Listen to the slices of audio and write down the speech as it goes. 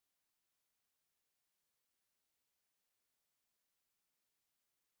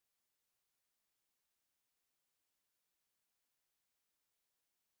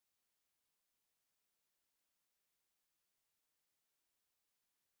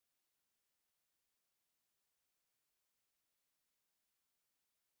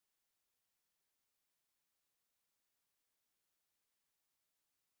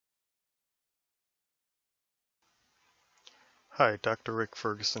Hi, Dr. Rick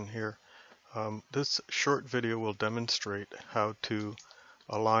Ferguson here. This short video will demonstrate how to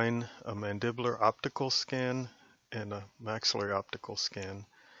align a mandibular optical scan and a maxillary optical scan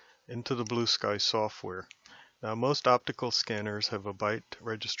into the Blue Sky software. Now, most optical scanners have a byte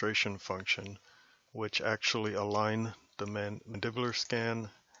registration function which actually align the mandibular scan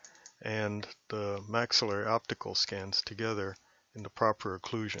and the maxillary optical scans together in the proper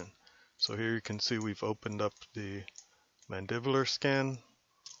occlusion. So here you can see we've opened up the mandibular scan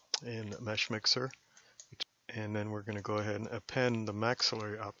in Mesh Mixer, and then we're going to go ahead and append the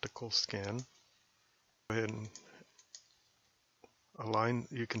maxillary optical scan. Go ahead and align.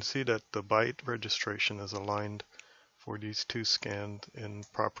 You can see that the byte registration is aligned for these two scans in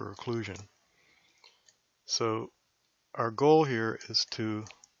proper occlusion. So our goal here is to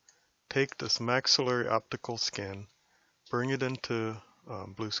take this maxillary optical scan, bring it into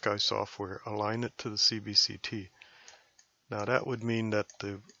Blue Sky software, align it to the CBCT. Now that would mean that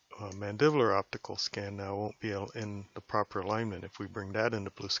the mandibular optical scan now won't be in the proper alignment if we bring that into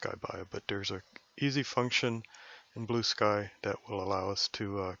Blue Sky Bio, but there's an easy function in Blue Sky that will allow us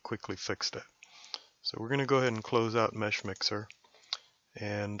to quickly fix that. So we're going to go ahead and close out Mesh Mixer,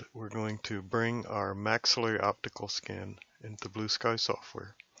 and we're going to bring our maxillary optical scan into Blue Sky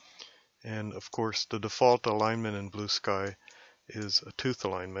software. And of course the default alignment in Blue Sky is a tooth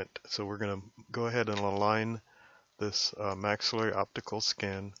alignment, so we're going to go ahead and align this maxillary optical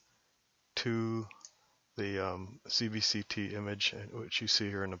scan to the CBCT image, which you see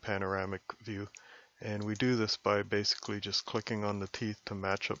here in the panoramic view. And we do this by basically just clicking on the teeth to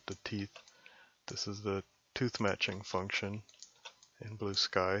match up the teeth. This is the tooth matching function in Blue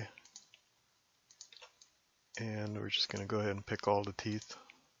Sky. And we're just going to go ahead and pick all the teeth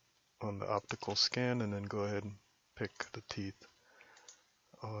on the optical scan, and then go ahead and pick the teeth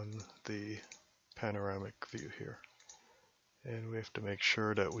on the panoramic view here. And we have to make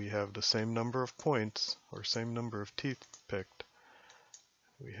sure that we have the same number of points or same number of teeth picked.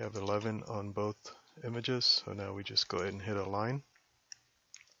 We have 11 on both images, so now we just go ahead and hit align.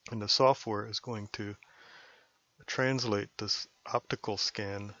 And the software is going to translate this optical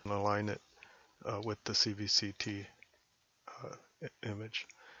scan and align it with the CBCT image.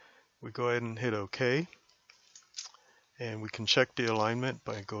 We go ahead and hit OK, and we can check the alignment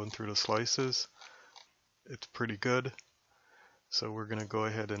by going through the slices. It's pretty good. So we're going to go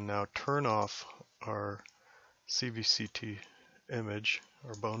ahead and now turn off our CBCT image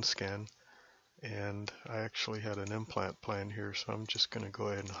or bone scan, and I actually had an implant plan here, so I'm just going to go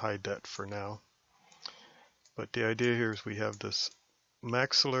ahead and hide that for now. But the idea here is we have this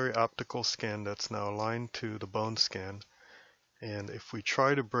maxillary optical scan that's now aligned to the bone scan, and if we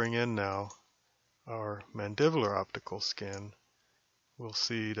try to bring in now our mandibular optical scan, we'll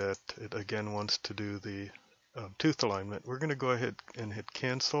see that it again wants to do the tooth alignment. We're going to go ahead and hit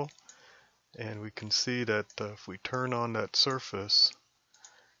cancel, and we can see that if we turn on that surface,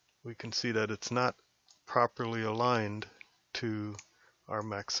 we can see that it's not properly aligned to our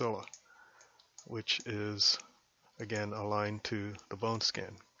maxilla, which is again aligned to the bone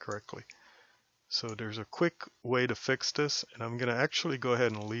scan correctly. So there's a quick way to fix this, and I'm going to actually go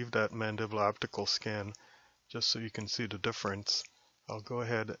ahead and leave that mandibular optical scan just so you can see the difference. I'll go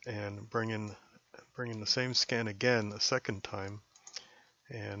ahead and bring in the same scan again a second time,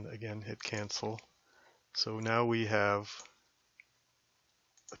 and again hit cancel. So now we have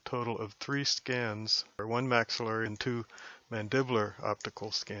a total of 3 scans, or 1 maxillary and 2 mandibular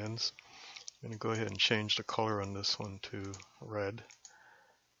optical scans. I'm going to go ahead and change the color on this one to red,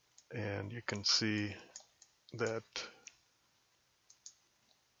 and you can see that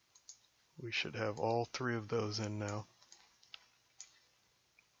we should have all 3 of those in now.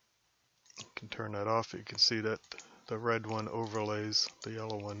 You can turn that off. You can see that the red one overlays the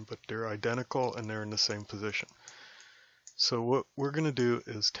yellow one, but they're identical and they're in the same position. So what we're going to do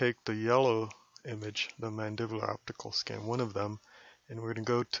is take the yellow image, the mandibular optical scan, one of them, and we're going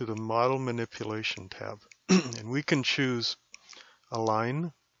to go to the model manipulation tab. And we can choose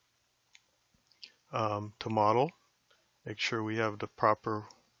align to model. Make sure we have the proper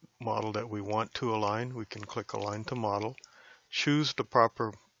model that we want to align. We can click align to model. Choose the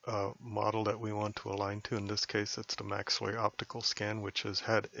proper model that we want to align to. In this case, it's the maxillary optical scan, which has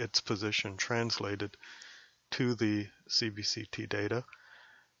had its position translated to the CBCT data.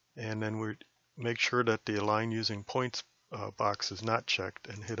 And then we make sure that the align using points box is not checked,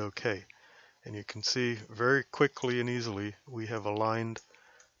 and hit OK. And you can see very quickly and easily we have aligned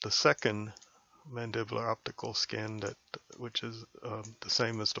the second mandibular optical scan, which is the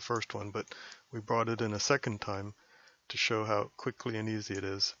same as the first one, but we brought it in a second time to show how quickly and easy it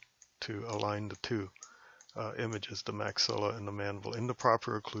is to align the two. images, the maxilla and the mandible, in the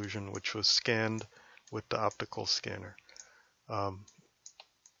proper occlusion, which was scanned with the optical scanner. And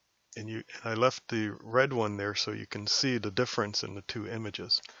I left the red one there so you can see the difference in the two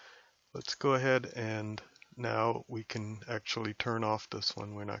images. Let's go ahead and now we can actually turn off this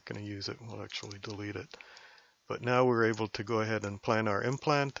one. We're not going to use it. We'll actually delete it. But now we're able to go ahead and plan our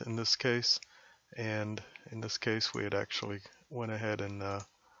implant in this case. And in this case, we had actually went ahead and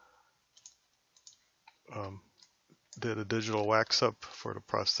did a digital wax up for the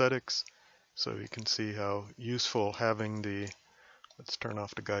prosthetics. So you can see how useful having the, let's turn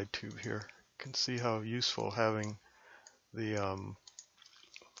off the guide tube here. You can see how useful having the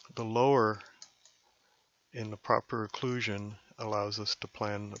lower in the proper occlusion allows us to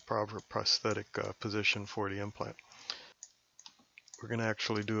plan the proper prosthetic position for the implant. We're going to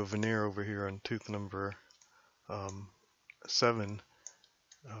actually do a veneer over here on tooth number 7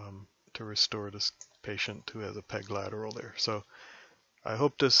 to restore this patient who has a peg lateral there. So I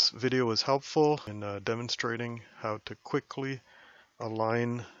hope this video was helpful in demonstrating how to quickly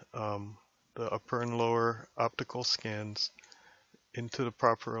align the upper and lower optical scans into the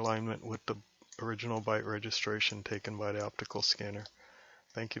proper alignment with the original bite registration taken by the optical scanner.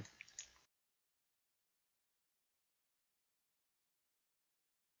 Thank you.